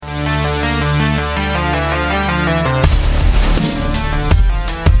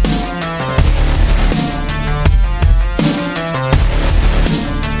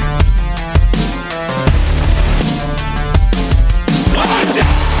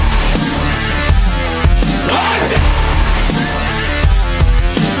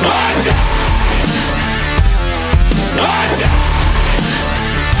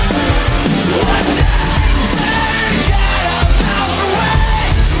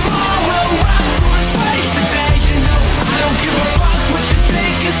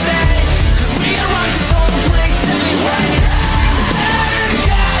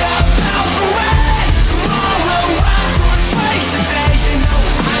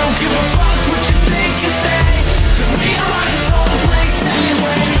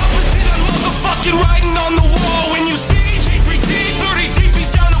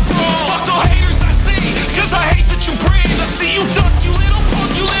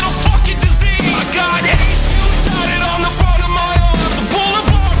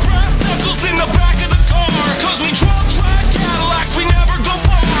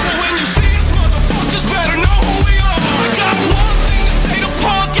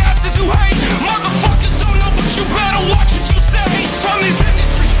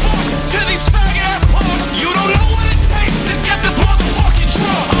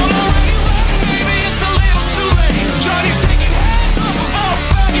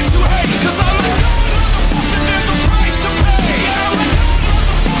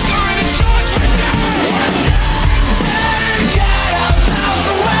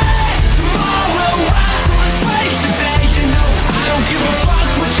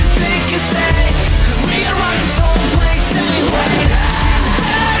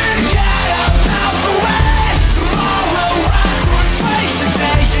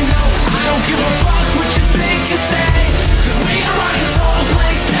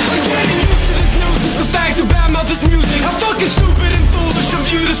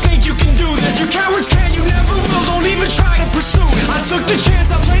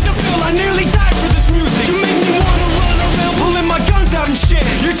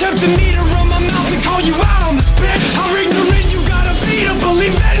the meter on my mouth and call you out on the spit. How ignorant you gotta be to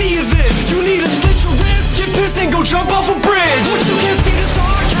believe any of this. You need to slit your wrist, get pissed and go jump off a bridge. What you can't see the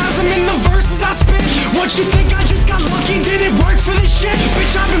sarcasm in the verses I spit. What you think I just got lucky, did it work for this shit?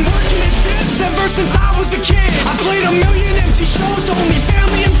 Bitch, I've been working at this ever since I was a kid. I played a million empty shows to only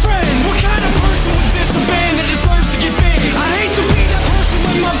family and friends. What kind of person would diss a band that deserves to get big? I'd hate to be that person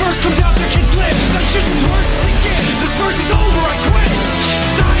when my verse comes out their kids' lips. That shit's as worse as it gets. This verse is over, I quit.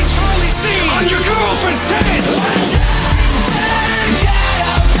 Sign Charlie C on your girlfriend's tent. One day, get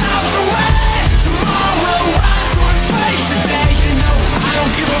up out the way. Tomorrow rise one's fate. Today, you know I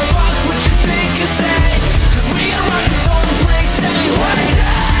don't give a fuck what you think or say. Cause we are rockin' total place anyway.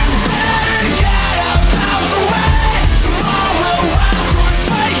 Get up out the way. Tomorrow rise one's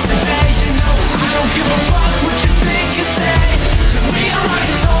fate. Today, you know I don't give a fuck what you think or say. Cause we are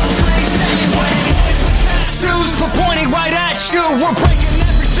rockin' total place anyway. Shoes for pointing right at you. We're breaking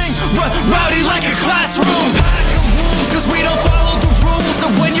everything rowdy like a classroom. Pack of rules cause we don't follow the rules.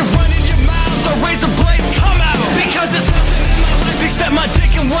 And when you're running your mouth, the razor blades come out. Because there's nothing in my life except my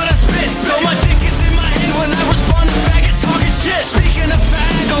dick and what I spit. So my dick is in my hand when I respond to faggots talking shit. Speaking of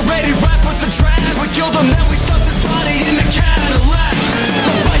fag, already rap with the drag. We killed them, then we stuffed his body in the Cadillac.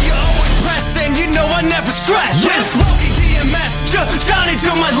 But why you always pressing? You know I never stress. With Loki DMS, Johnny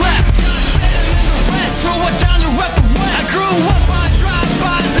to my left. Throw it down to rep the West. I grew up on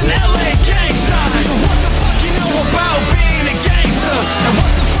drive-bys in LA gangsta. So what the fuck you know about being a gangster? And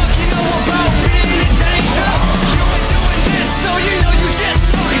what the fuck you know about being in danger? You ain't doing this, so you know you just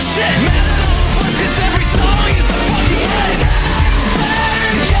talking shit. Man, I love us cause every song is a fucking hit.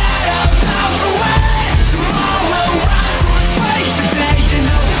 Get up out the way. Tomorrow rise one's fate. Today, you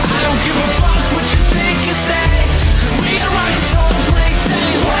know I don't give a fuck what you think or say. Cause we are rockin' total place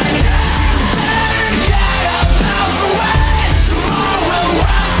anyway.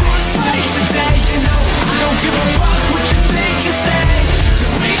 Today, you know, I don't give a fuck what you think or say.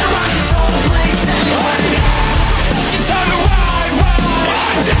 Cause we are rockin' total place anyway. Fucking time to ride.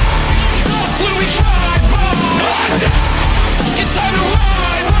 Talk when we drive by. Fucking time to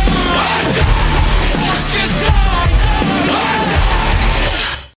ride. Let's just die.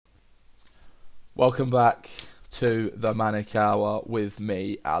 Welcome back to the Manic Hour with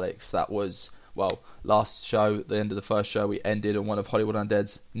me, Alex. That was, well, last show, the end of the first show, we ended on one of Hollywood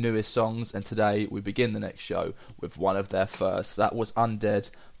Undead's newest songs, and today we begin the next show with one of their first. That was Undead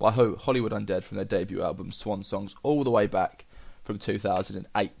by Hollywood Undead from their debut album Swan Songs, all the way back from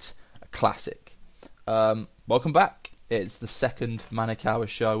 2008, a classic. Welcome back. It's the second Manic Hour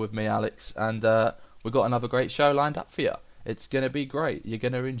show with me, Alex, and we've got another great show lined up for you. It's going to be great. You're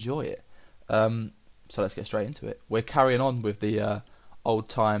going to enjoy it. So let's get straight into it. We're carrying on with the old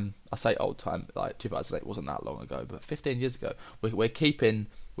time, I say old time, like 2008 wasn't that long ago, but 15 years ago. We're keeping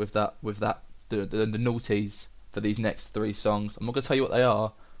with that the noughties for these next three songs. I'm not going to tell you what they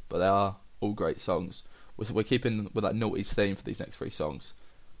are, but they are all great songs. We're keeping with that noughties theme for these next three songs,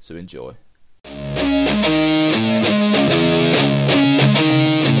 so enjoy.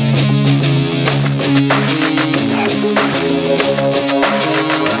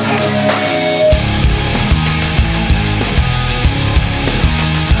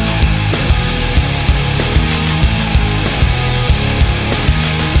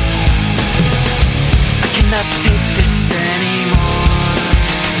 Not take this anymore.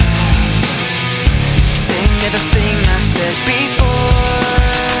 Saying everything I said before.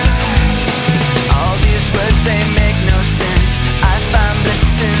 All these words, they make no sense. I find bliss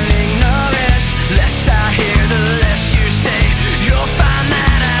in ignorance. Less I hear, the less you say. You'll find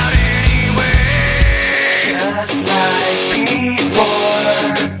that out anyway. Just like before.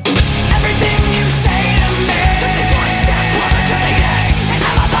 Everything you say to me takes me one step closer to the edge, and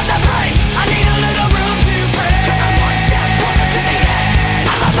I'm about to break. I need a little room to break. Cause I'm one step closer to the edge.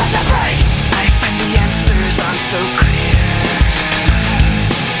 I'm about to break. I find the answers aren't so clear.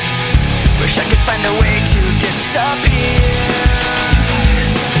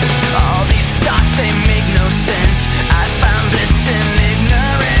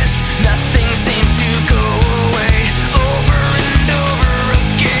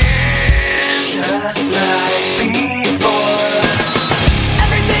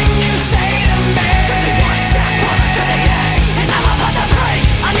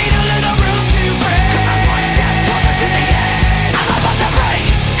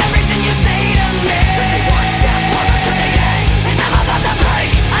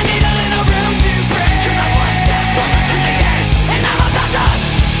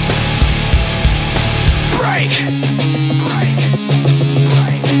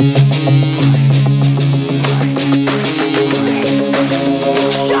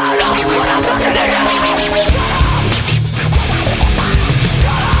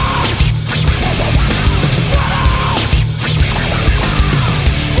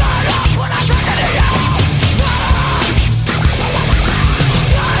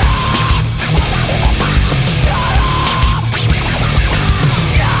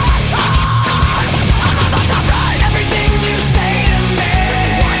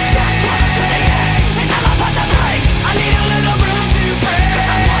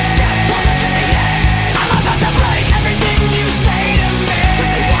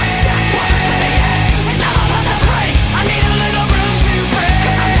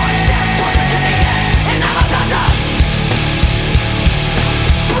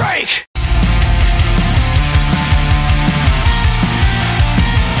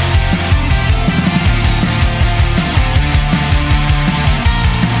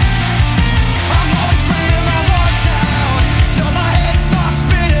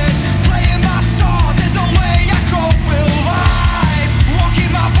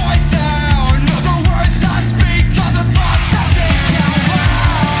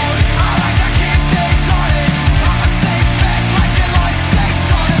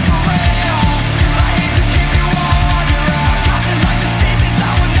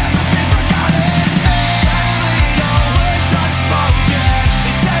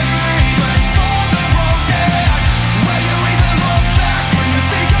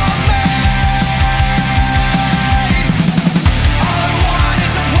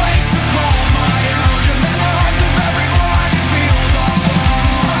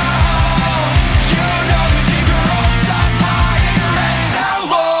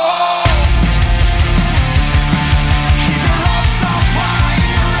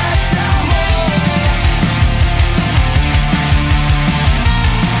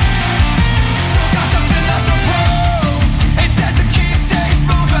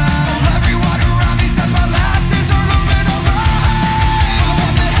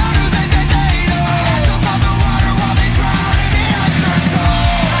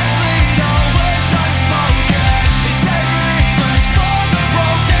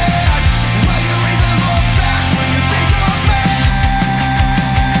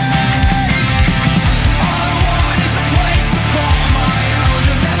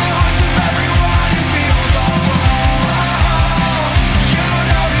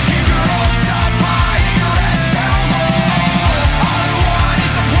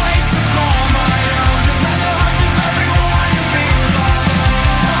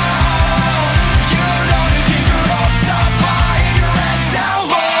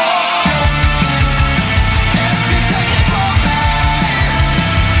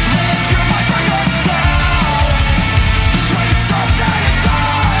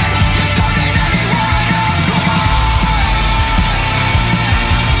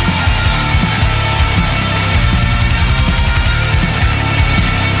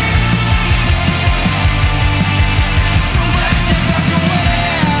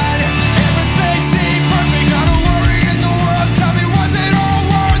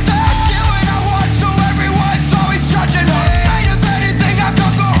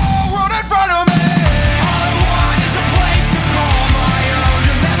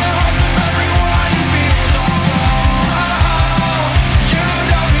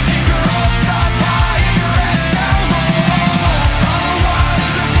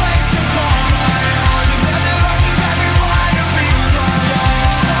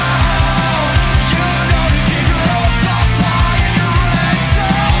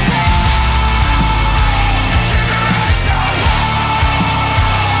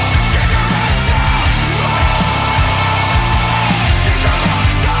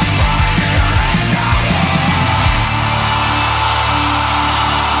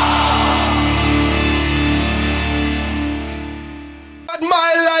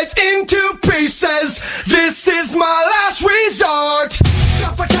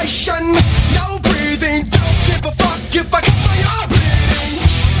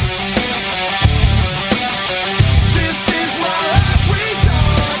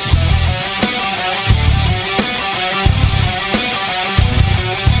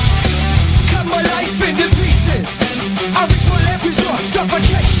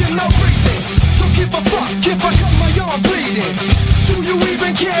 mutilation, no breathing. Don't give a fuck if I cut my arm bleeding. Do you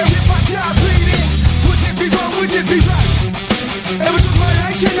even care if I die bleeding? Would it be wrong, would it be right? If I took my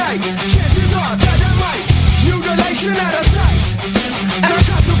life tonight, chances are that I might. Mutilation out of sight, and I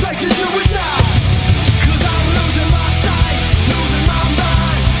contemplate suicide. Cause I'm losing my sight, losing my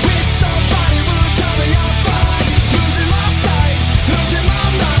mind. Wish somebody would tell me I'm fine. Losing my sight, losing my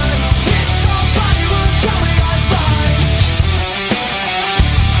mind. Wish somebody would tell me I'm fine.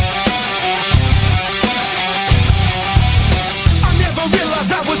 I never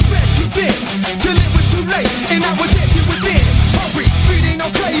realized I was spread too thin, till it was too late and I was empty within. Hungry, feeding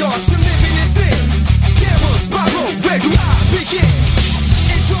on chaos and living in sin. Devil's my road, where do I begin?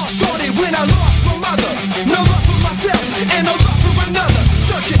 It all started when I lost my mother. No love for myself and no love for another.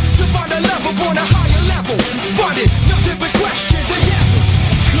 Searching to find a love upon a higher level. Finding nothing but questions and answers.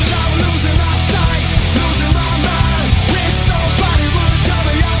 Cause I'm losing my sight, losing my mind. Wish somebody would tell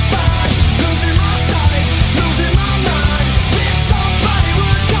me I'm fine. Losing my sight, losing my mind. Wish somebody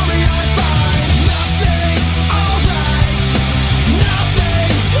would tell me I'm fine. Nothing's alright,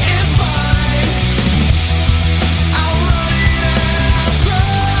 nothing is fine. I'm running and I'm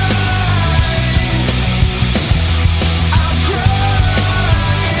crying. I'm crying.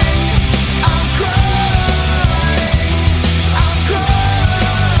 I'm crying. I'm crying.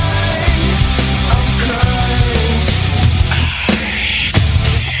 I'm crying.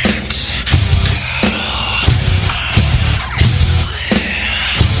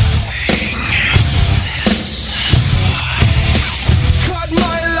 Cut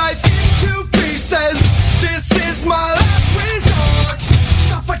my life into pieces. This is my last resort.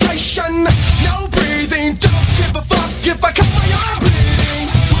 Suffocation, no breathing. Don't give a fuck if I cut my arm bleeding.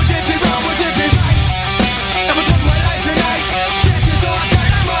 Would it be wrong? Would it be right? If I took my life tonight, chances are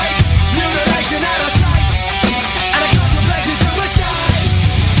that I might. Mutilation out of sight, and I contemplate suicide.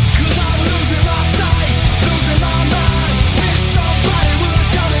 Cause I'm losing my sight, losing my mind. Wish somebody would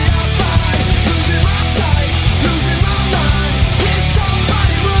tell me I'm fine. Losing my sight, losing my mind. Wish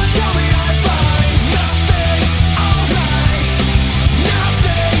somebody would tell me I'm fine. Nothing's alright,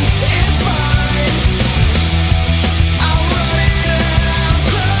 nothing is fine. I'm running and I'm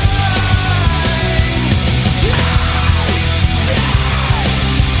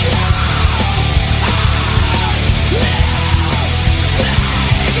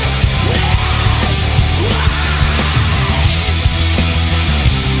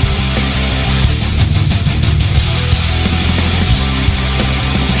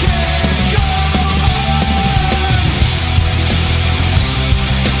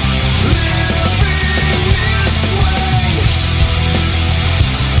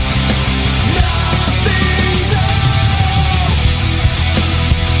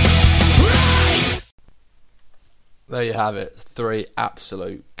There you have it. 3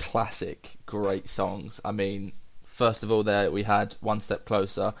 absolute classic, great songs. I mean, first of all, there we had One Step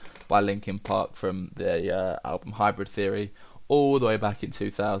Closer by Linkin Park from the album Hybrid Theory, all the way back in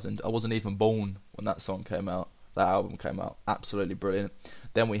 2000. I wasn't even born when that song came out. That album came out. Absolutely brilliant.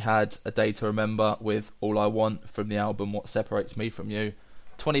 Then we had A Day to Remember with All I Want from the album What Separates Me From You.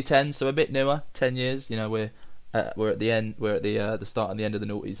 2010, so a bit newer. 10 years. You know, we're at the end. We're at the start and the end of the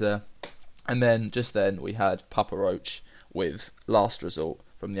noughties there. And then, just then, we had Papa Roach with Last Resort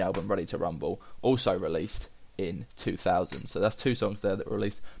from the album Ready to Rumble, also released in 2000. So that's 2 songs there that were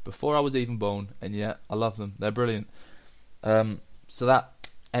released before I was even born, and yeah, I love them. They're brilliant. So that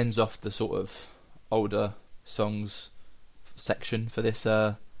ends off the sort of older songs section for this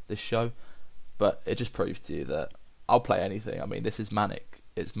show, but it just proves to you that I'll play anything. I mean, this is Manic.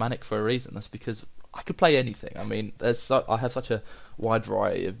 It's Manic for a reason. That's because I could play anything. I mean, I have such a wide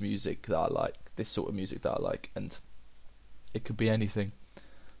variety of music that I like, this sort of music that I like, and it could be anything.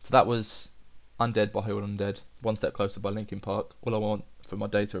 So that was Undead by Hollywood Undead, One Step Closer by Linkin Park, All I Want from My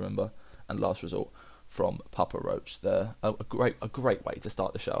Day to Remember, and Last Resort from Papa Roach. They're a great way to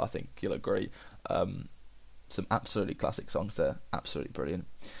start the show, I think you'll agree. Some absolutely classic songs there, absolutely brilliant.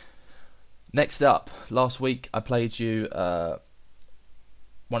 Next up, last week I played you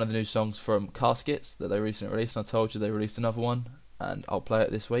one of the new songs from Caskets that they recently released, and I told you they released another one, and I'll play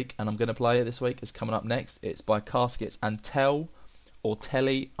it this week, and I'm going to play it this week. It's coming up next. It's by Caskets and Tell, or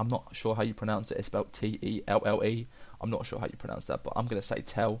Telly. I'm not sure how you pronounce it. It's spelled T-E-L-L-E. I'm not sure how you pronounce that, but I'm going to say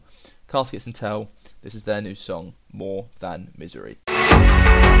Tell. Caskets and Tell. This is their new song, More Than Misery.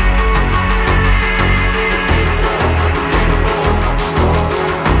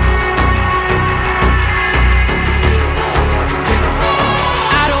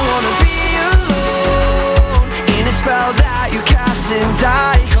 Spell that you cast and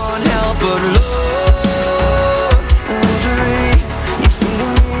I can't help but love misery. You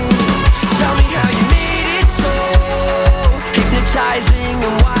feeding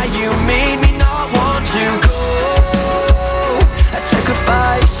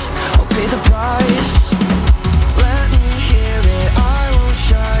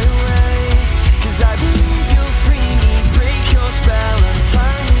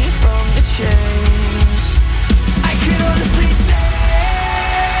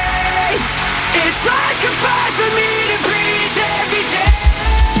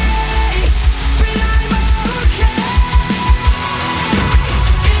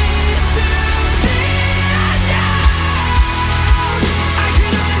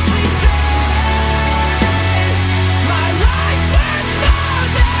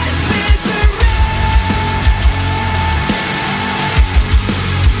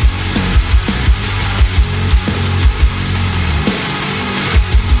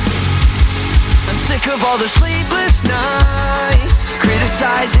all the sleepless nights,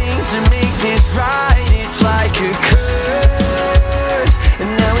 criticizing to make this right. It's like a curse, and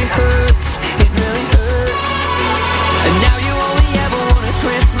now it hurts, it really hurts. And now you only ever wanna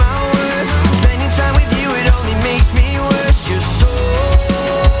twist my words. Spending time with you, it only makes me worse. Your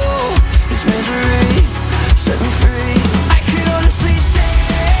soul is misery, set me free. I could honestly say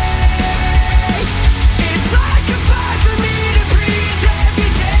it's like a fight for me to breathe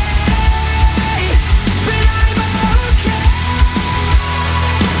every day, but I'm okay.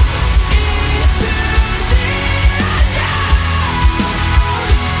 Into the unknown,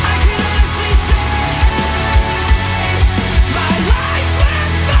 I can honestly say my life's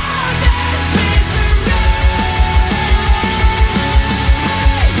worth more than misery.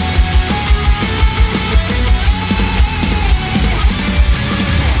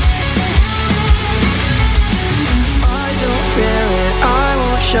 I don't fear it, I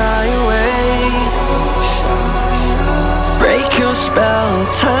won't shy away. Break your spell and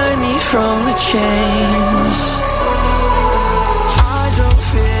tie me from the chains. I don't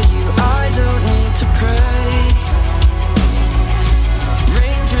fear you, I don't need to pray.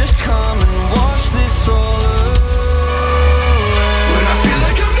 Rain, just come and wash this all away. When I feel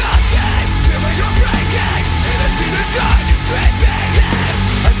like I'm nothing, feel like I'm breaking, and I see the darkness creeping.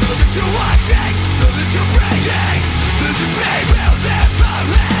 I know that you're watching, know that you're praying, that this pain will never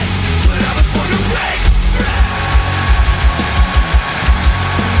end. But I was born to break free,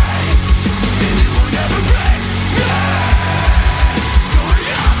 and it will never break me. So I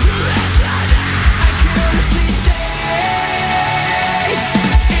am to listen. I can honestly say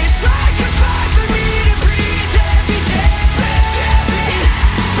it's like a fight for me to breathe every day,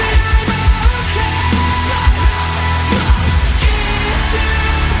 but I'm okay. Into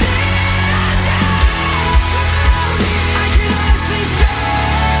the unknown, I can honestly say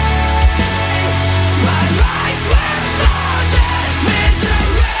my life's worth more than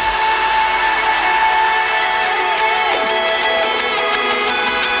misery.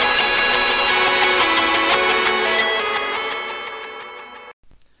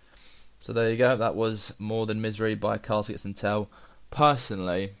 So there you go. That was More Than Misery by Caskets and Tell.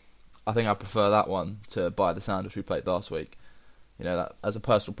 Personally, I think I prefer that one to By the Sound, which we played last week. You know, that as a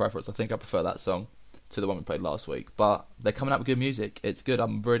personal preference, I think I prefer that song to the one we played last week. But they're coming up with good music. It's good.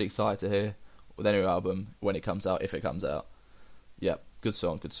 I'm really excited to hear their new album when it comes out, if it comes out. Yeah, good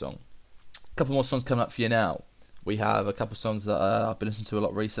song, good song. A couple more songs coming up for you now. We have a couple of songs that I've been listening to a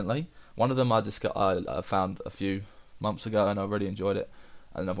lot recently. One of them I found a few months ago and I really enjoyed it.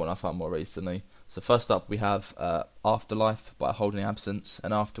 And another one I found more recently. So first up we have Afterlife by Holding Absence,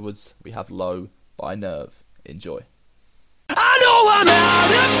 and afterwards we have Low by Nerve. Enjoy. I know I'm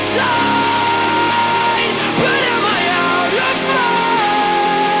out of sight, but am I out of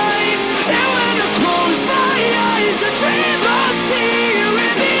mind? And when I close my eyes, I dream I'll see you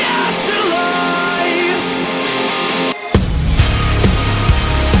in the afterlife.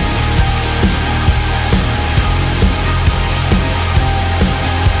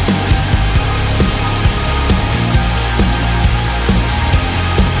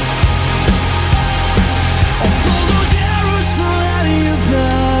 I'll pull those arrows from out of your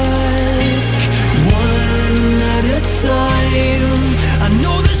back, one at a time. I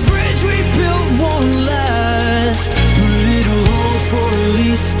know this bridge we built won't last, but it'll hold for at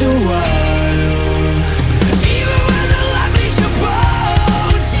least a while. Even when the light leaves your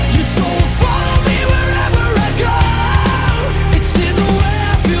bones, your soul will follow me wherever I go. It's in the way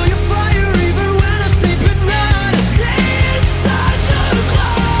I feel your fire, even when I sleep at night. I stay inside the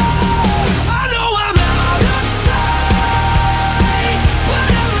glow. I know I'm out of sight, but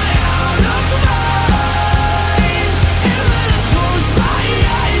am I out of mind? And when I close my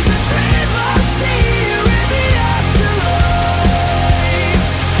eyes, I dream I'll see you in the afterlife.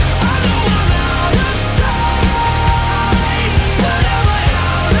 I know I'm out of sight, but am I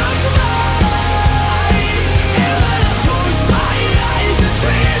out of mind? And when I close my eyes, I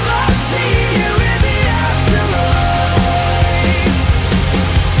dream I'll see you in the afterlife.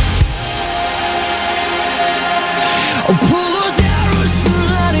 I'll pull those arrows from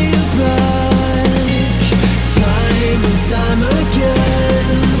out of your back, time and time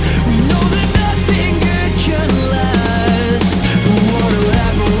again. We know that nothing good can last, but what'll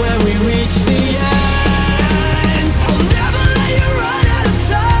happen when we reach the end? I'll never let you run out of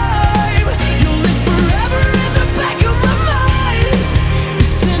time. You'll live forever in the back of my mind.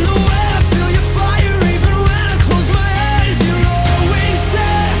 It's in the way I feel your fire, even when I close my eyes. You're always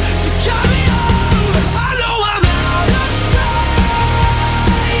there to carry me home. I know I'm out of sight.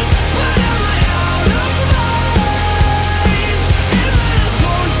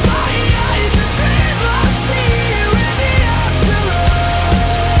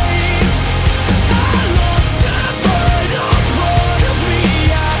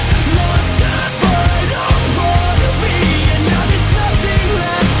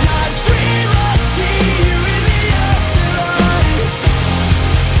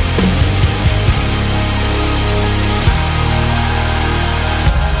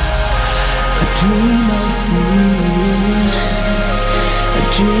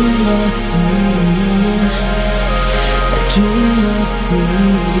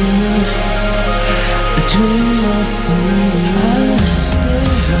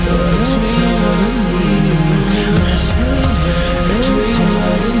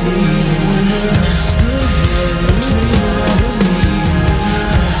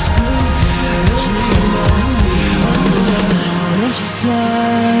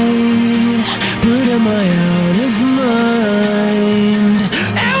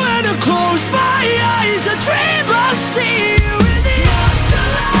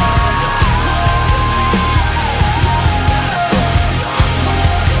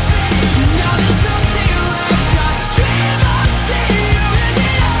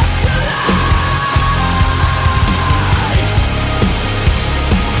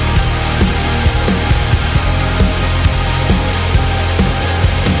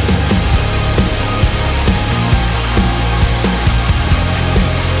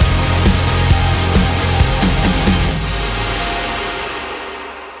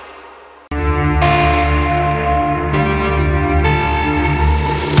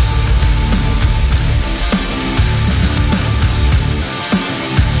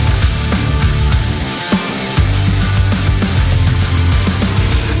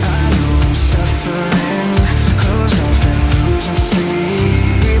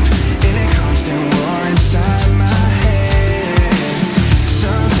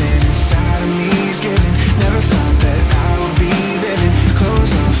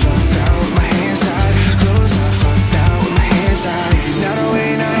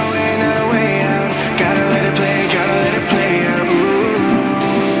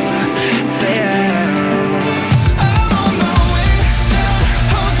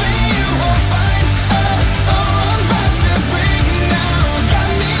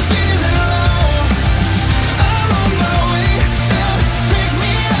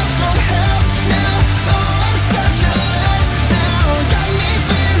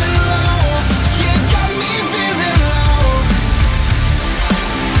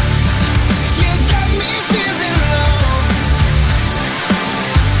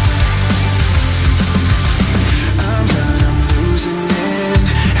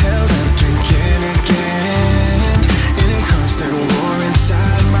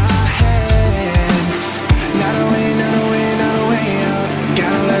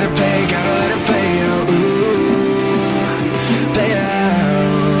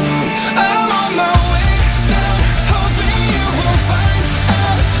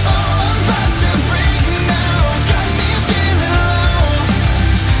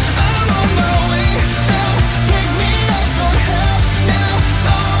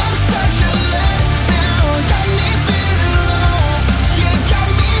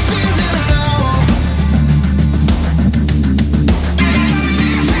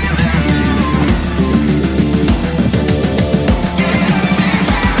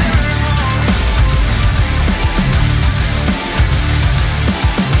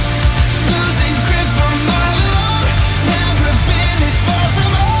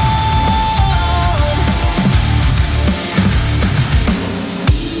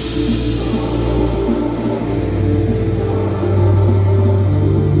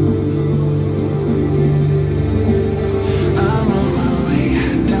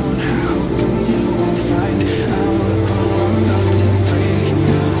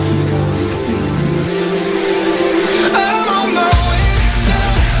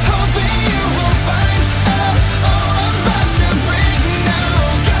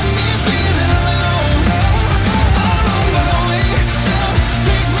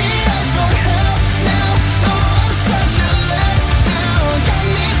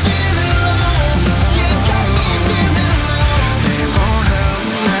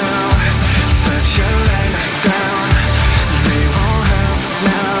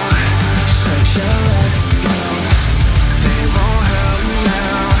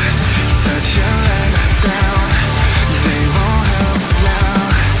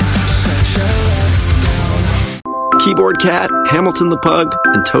 Keyboard Cat, Hamilton the Pug,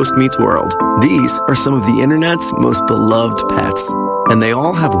 and Toast Meets World. These are some of the internet's most beloved pets. And they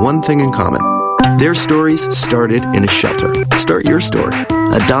all have one thing in common. Their stories started in a shelter. Start your story.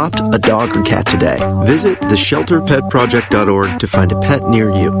 Adopt a dog or cat today. Visit theshelterpetproject.org to find a pet near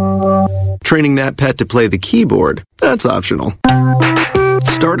you. Training that pet to play the keyboard, that's optional.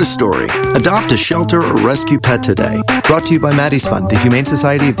 Start a story. Adopt a shelter or rescue pet today. Brought to you by Maddie's Fund, the Humane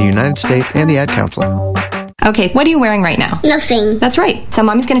Society of the United States, and the Ad Council. Okay, what are you wearing right now? Nothing. That's right. So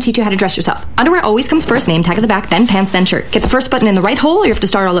Mommy's going to teach you how to dress yourself. Underwear always comes first, name tag at the back, then pants, then shirt. Get the first button in the right hole or you have to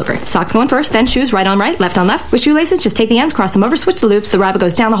start all over. Socks going first, then shoes, right on right, left on left. With shoelaces, just take the ends, cross them over, switch the loops, the rabbit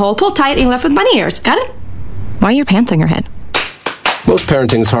goes down the hole, pull tight, and you're left with bunny ears. Got it? Why are your pants on your head? Most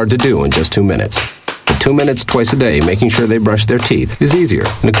parenting's hard to do in just 2 minutes. But 2 minutes twice a day making sure they brush their teeth is easier,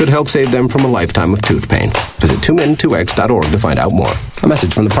 and it could help save them from a lifetime of tooth pain. Visit 2min2x.org to find out more. A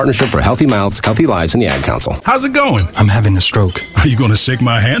message from the Partnership for Healthy Mouths, Healthy Lives, and the Ad Council. How's it going? I'm having a stroke. Are you going to shake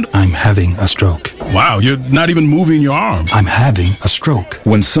my hand? I'm having a stroke. Wow, you're not even moving your arm. I'm having a stroke.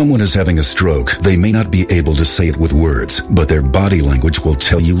 When someone is having a stroke, they may not be able to say it with words, but their body language will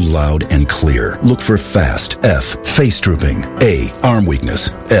tell you loud and clear. Look for FAST. F, face drooping. A, arm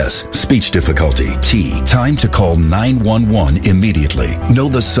weakness. S, speech difficulty. T, time to call 911 immediately. Know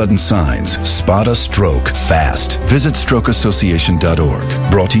the sudden signs. Spot a stroke fast. Visit strokeassociation.org.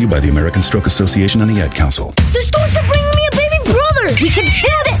 Brought to you by the American Stroke Association and the Ad Council. The storks are bringing me a baby brother. We can do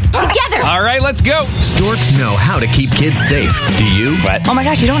this together. All right, let's go. Storks know how to keep kids safe. Do you? What? Oh my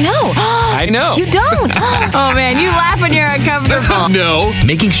gosh, you don't know. I know. You don't. Oh man, you laugh when you're uncomfortable. No.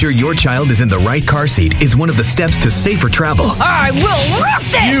 Making sure your child is in the right car seat is one of the steps to safer travel. I will rock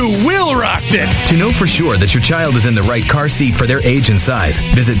this. You will rock this. To know for sure that your child is in the right car seat for their age and size,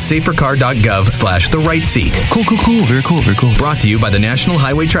 visit safercar.gov/the right seat. Cool. Very cool. Brought to you by the National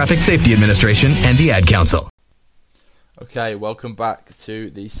Highway Traffic Safety Administration and the Ad Council. Okay, welcome back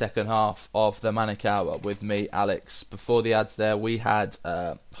to the second half of the Manic Hour with me, Alex. Before the ads there, we had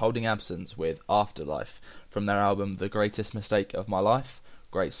Holding Absence with Afterlife from their album The Greatest Mistake of My Life.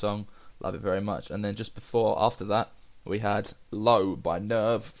 Great song, love it very much. And then just after that, we had Low by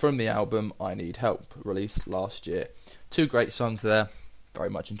Nerve from the album I Need Help, released last year. Two great songs there,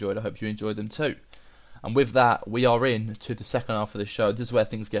 very much enjoyed. I hope you enjoyed them too. And with that, we are in to the second half of the show. This is where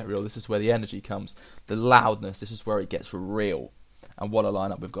things get real. This is where the energy comes. The loudness. This is where it gets real. And what a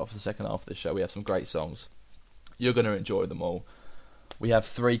lineup we've got for the second half of the show. We have some great songs. You're going to enjoy them all. We have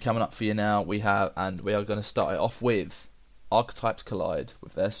 3 coming up for you now. We are going to start it off with Archetypes Collide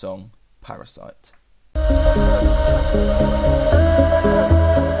with their song Parasite.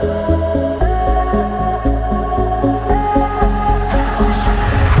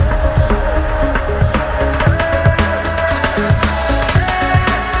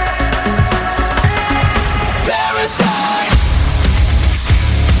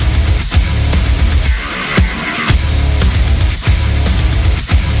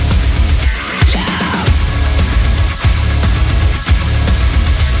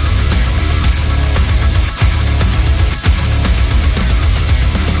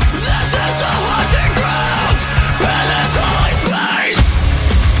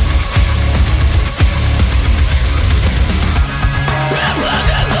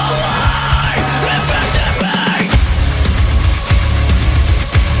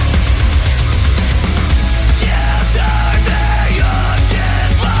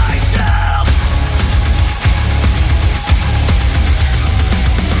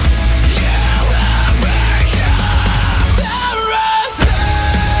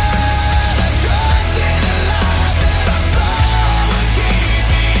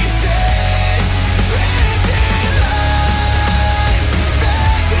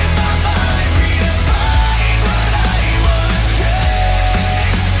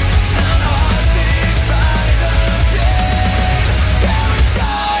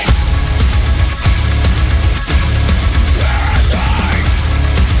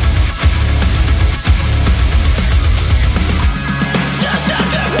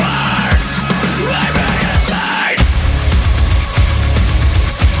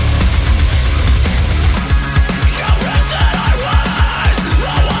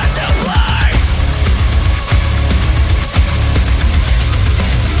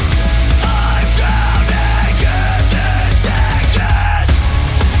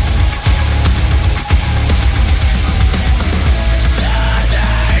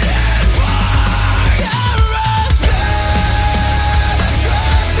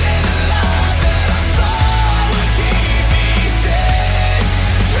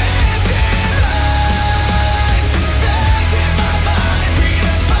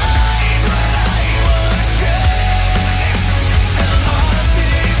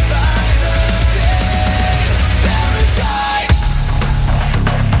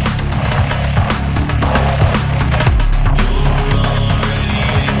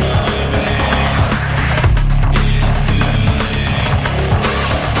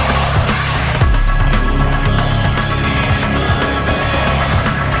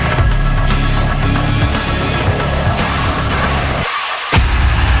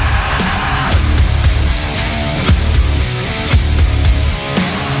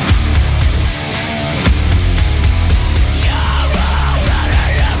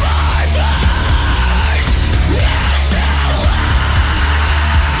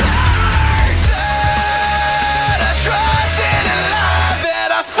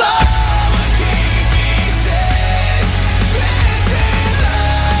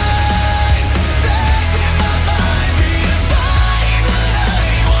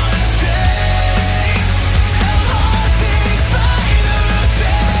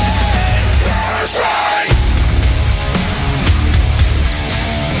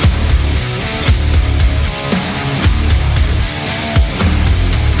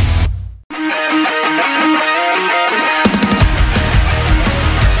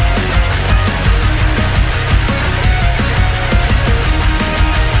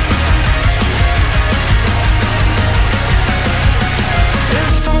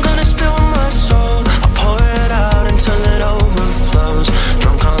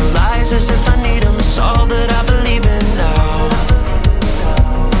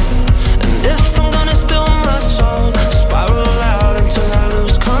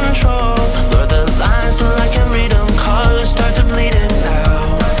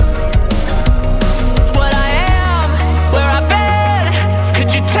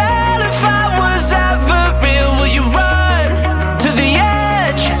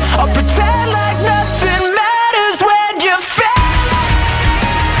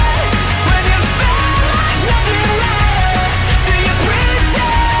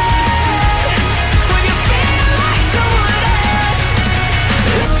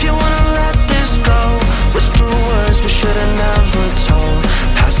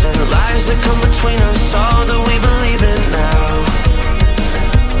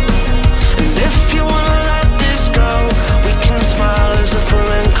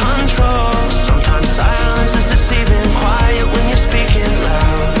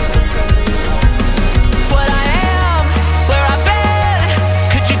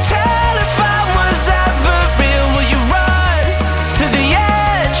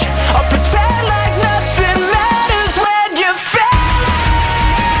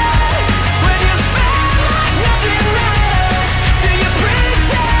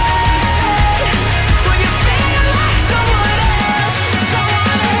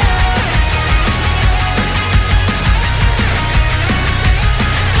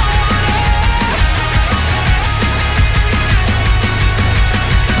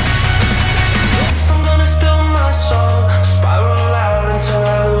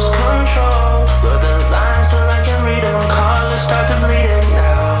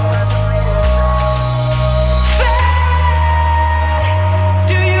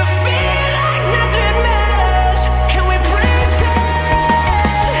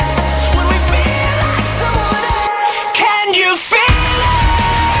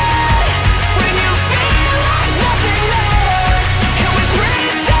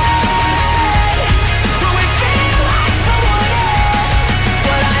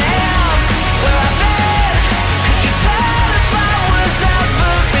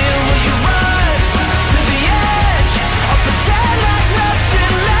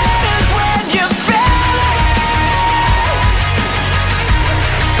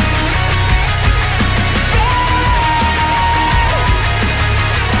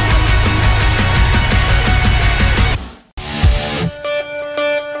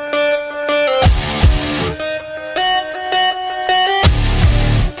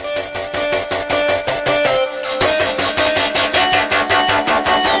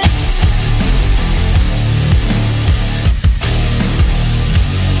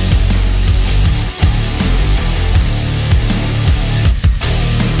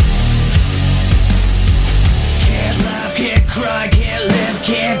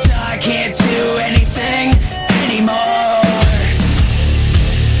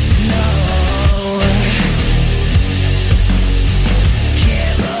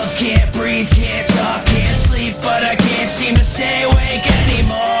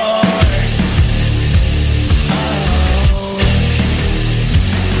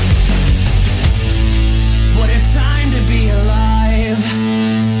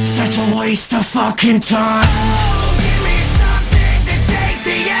 fucking time. Oh, give me something to take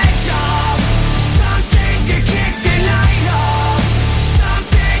the edge off, something to kick the night off,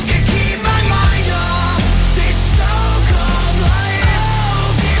 something to keep my mind off this so-called life.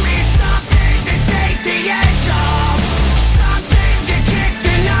 Oh, give me something to take the edge off, something to kick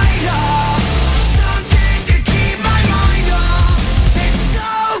the night off, something to keep my mind off this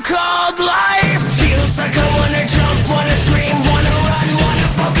so-called life. Feels like I wanna jump, wanna scream, wanna run, wanna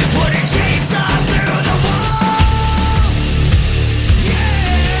fucking put a chainsaw through the wall. Yeah.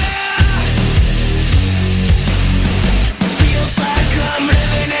 Feels like I'm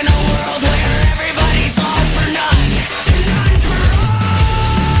living in a world where everybody's all for none, and none for all.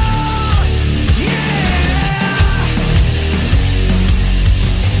 Yeah.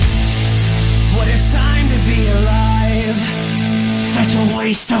 What a time to be alive. Such a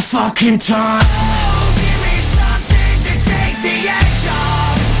waste of fucking time. Oh, give me something to take the edge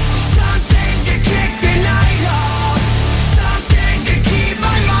off, something to kick the night off, something to keep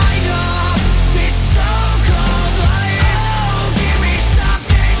my mind off this so-called life. Oh, give me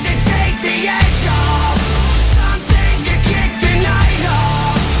something to take the edge off, something to kick the night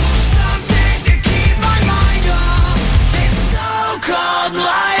off, something to keep my mind off this so-called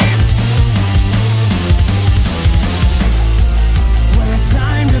life. What a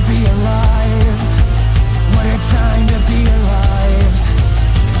time to be alive. What a time to be alive.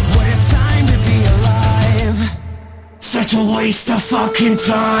 What a time to be alive. Such a waste of fucking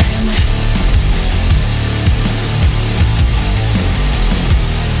time.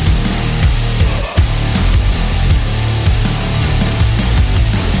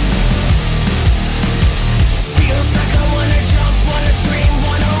 Feels like I wanna jump, wanna scream,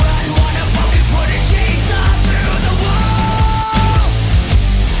 wanna run, wanna fucking put a chainsaw through the wall.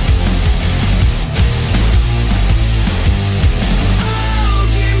 Oh,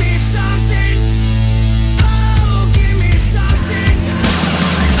 give me something. Oh, give me something.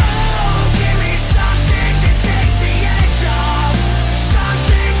 Oh, give me something to take the edge off,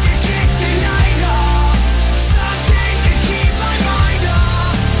 something to kick the night off, something to keep my mind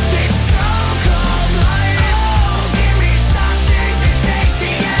off this so-called life. Oh, give me something to take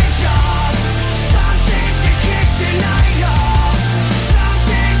the edge off, something to kick the night off,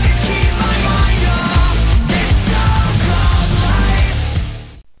 something to keep my mind off this so-called life.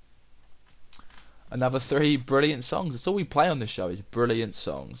 Another 3 brilliant songs. That's all we play on this show is brilliant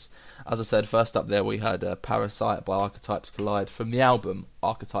songs. As I said, first up there we had Parasite by Archetypes Collide from the album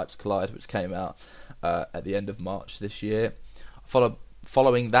Archetypes Collide, which came out at the end of March this year.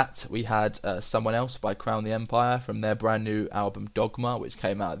 Following that we had Someone Else by Crown the Empire from their brand new album Dogma, which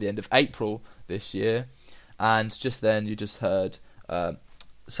came out at the end of April this year. And just then you just heard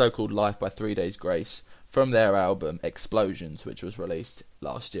So-Called Life by 3 Days Grace from their album Explosions, which was released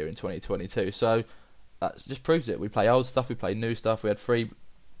last year in 2022. So that just proves it. We play old stuff, we play new stuff. We had 3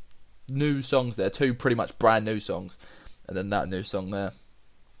 new songs there, 2 pretty much brand new songs, and then that new song there.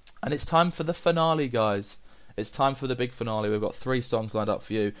 And it's time for the finale, guys. It's time for the big finale. We've got 3 songs lined up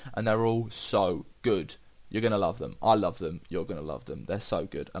for you, and they're all so good. You're going to love them. I love them. You're going to love them. They're so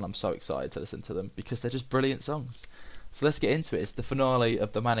good, and I'm so excited to listen to them because they're just brilliant songs. So let's get into it. It's the finale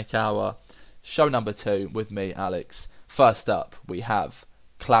of the Manic Hour, show number 2 with me, Alex. First up, we have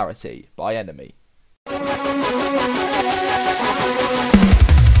Clarity by Enemy.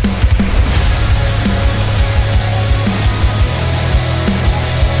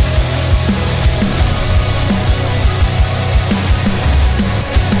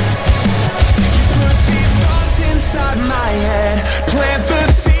 Inside my head, plant the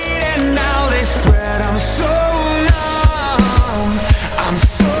seed and now they spread. I'm so numb, I'm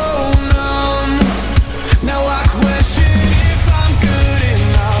so numb. Now I question if I'm good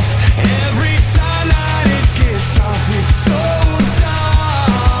enough every time that it gets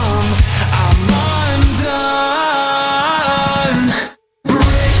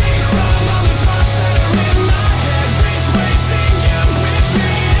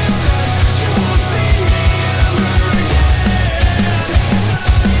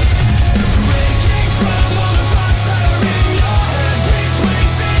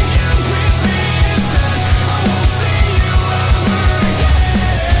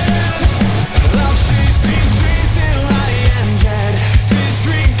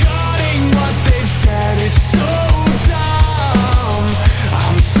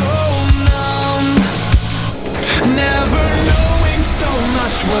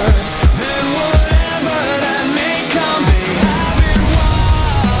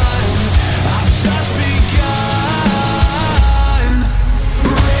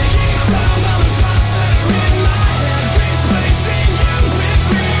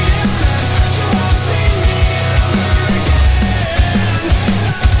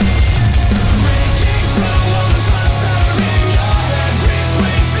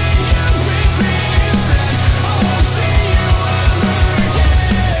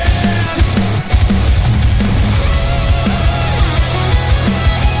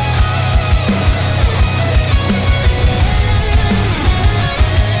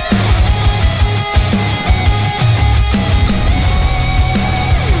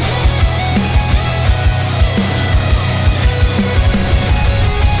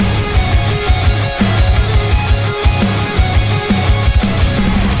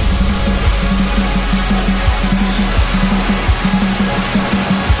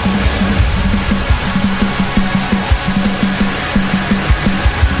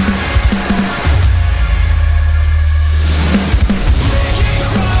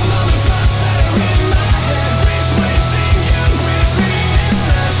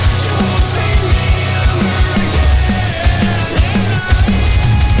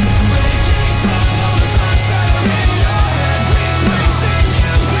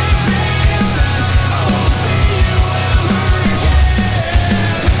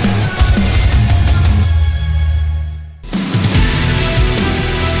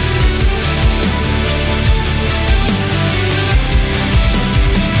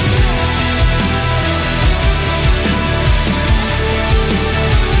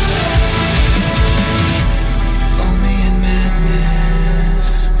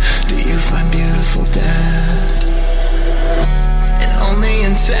painful death. And only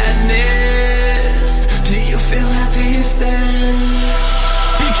in sadness do you feel happy instead.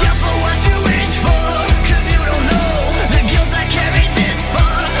 Be careful what you wish for, 'cause you don't know the guilt I carried this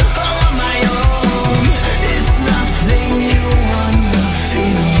far, all on my own. It's nothing you wanna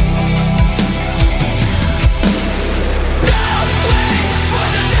feel. Don't wait for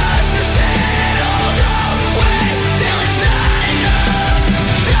the dust to settle. Don't wait till it's not enough.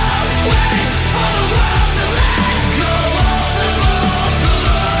 Don't wait for the world to let go of the both of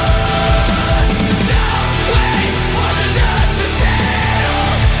us. Don't wait for the dust to settle.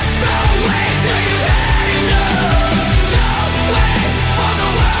 Don't wait till you've had enough. Don't wait for the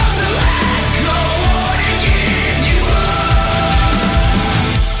world to let go or to give you up.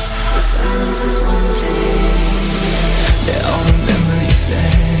 The silence is one thing that I'll remember you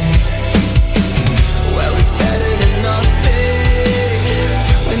say. Well, it's better than nothing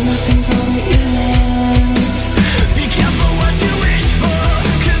when nothing's all that you love. Be careful what you wish for,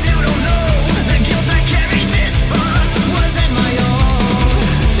 'cause you don't know the guilt I carried this far wasn't my own.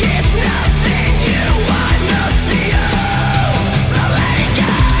 It's nothing you wanna feel, so let it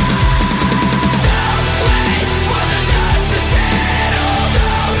go. Don't wait for the dust to settle.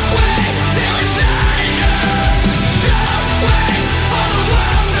 Don't wait till it's not enough. Don't wait for the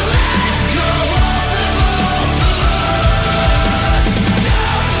world to let go of the both of us.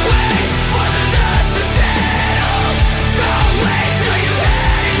 Don't wait for the dust to settle. Don't wait till you've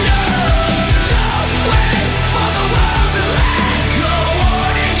had enough. Don't wait for the world to let go or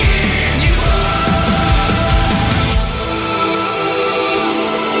to give you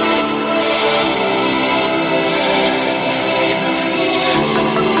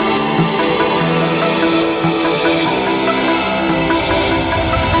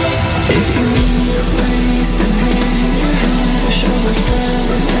If you need a place to hang your head, shoulders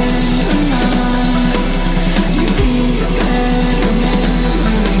better than mine. You need a better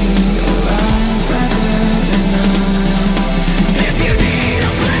memory, alive rather than none. If you need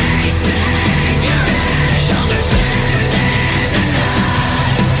a place to hang your head, shoulders better than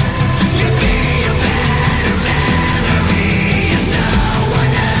mine. You need a better memory if no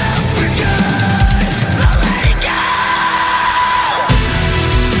one else forgot. So let it go.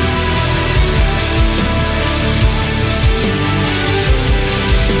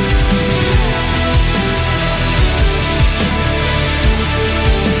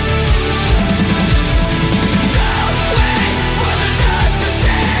 Don't wait for the dust to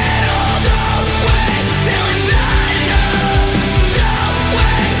settle. Don't wait till it's not enough. Don't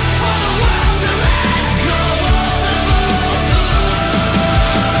wait for the world to let go of the both of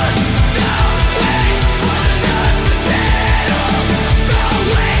us. Don't wait for the dust to settle. Don't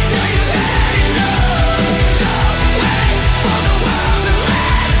wait till you've had enough. Don't wait for the world to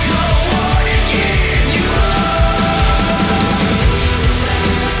let go or to give you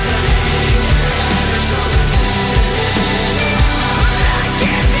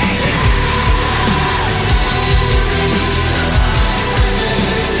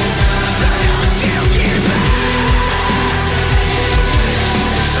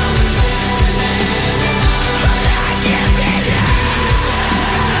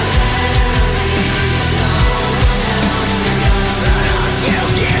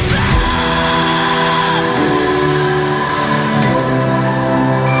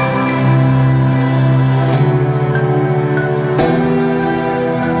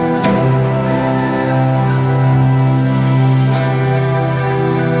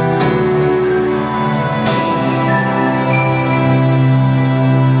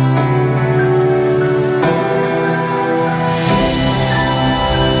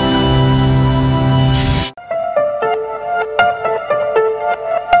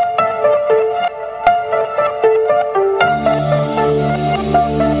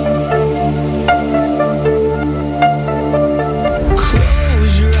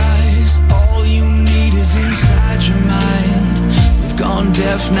Close your eyes, all you need is inside your mind. We've gone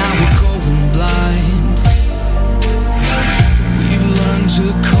deaf, now we're going blind. We've learned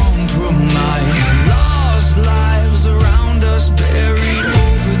to compromise. Lost lives around us, buried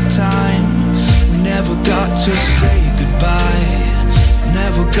over time. We never got to say goodbye.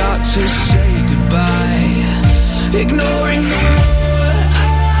 Never got to say goodbye. Ignoring the war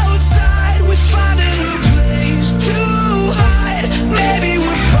outside, we're finding a place to hide. Maybe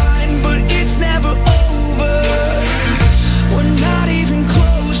we're fine, but it's never over. We're not even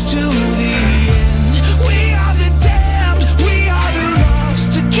close to the end. We are the damned, we are the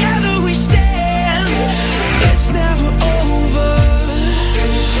lost. Together we stand. It's never over,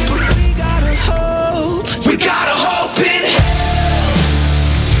 but we gotta hope. We gotta hope in hell.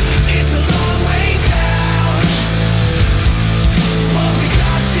 It's a long way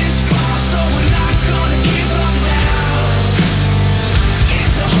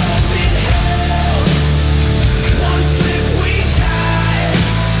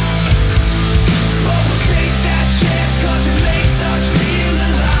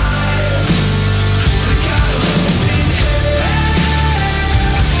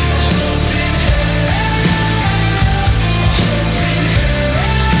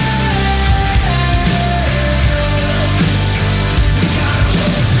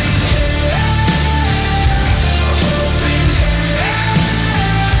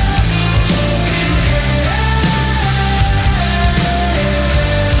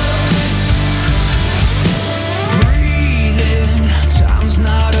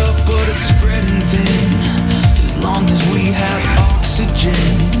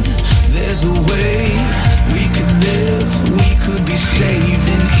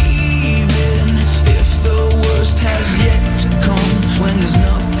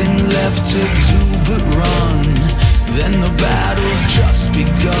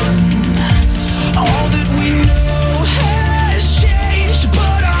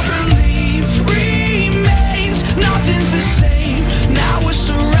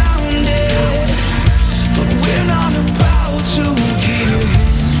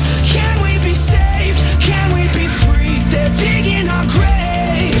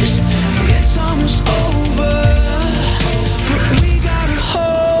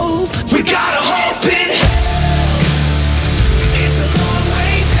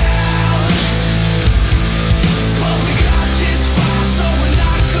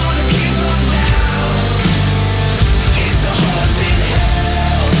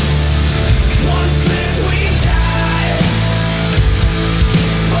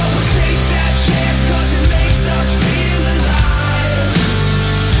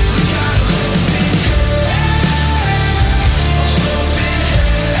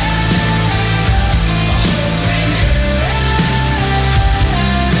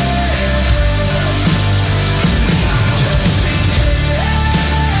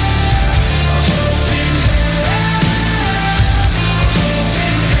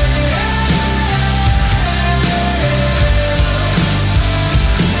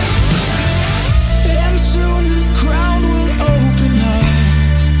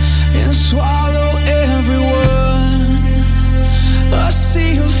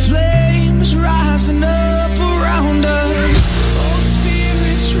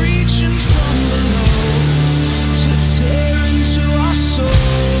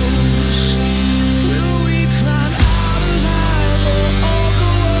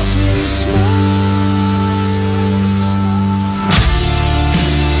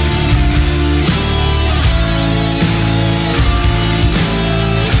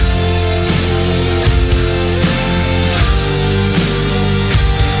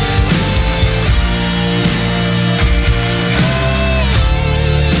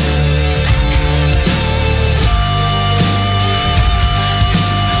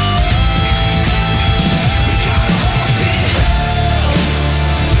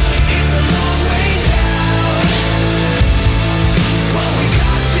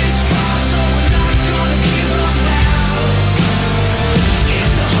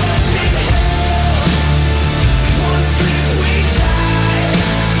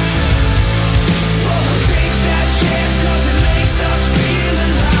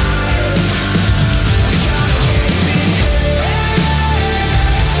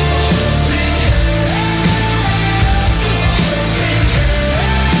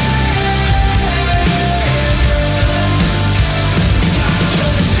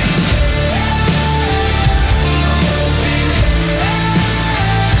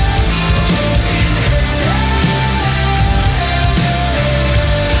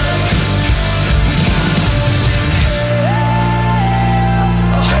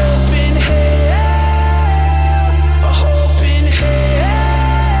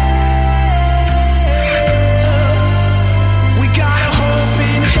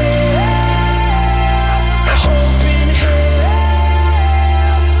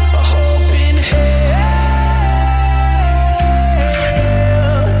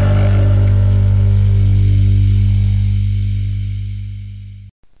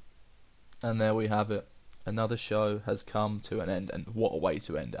there we have it. Another show has come to an end, and what a way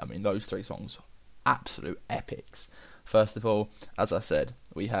to end it. I mean, those 3 songs, absolute epics. First of all, as I said,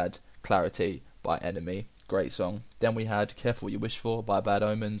 we had Clarity by Enemy, great song. Then we had Careful What You Wish For by Bad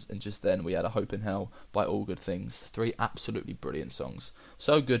Omens, and just then we had A Hope in Hell by All Good Things. 3 absolutely brilliant songs.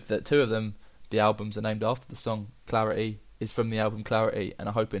 So good that 2 of them, the albums are named after the song. Clarity is from the album Clarity, and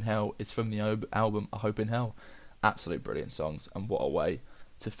A Hope in Hell is from the album A Hope in Hell. Absolute brilliant songs, and what a way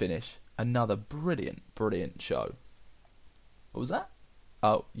to finish another brilliant show. What was that?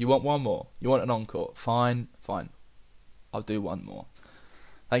 Oh, you want one more? You want an encore? Fine. I'll do one more.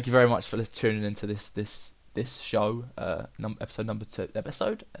 Thank you very much for tuning into this show, episode number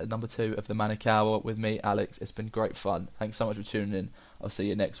 2 of the Manic Hour with me, Alex. It's been great fun. Thanks so much for tuning in. I'll see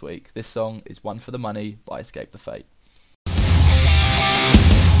you next week. This song is One for the Money by Escape the Fate.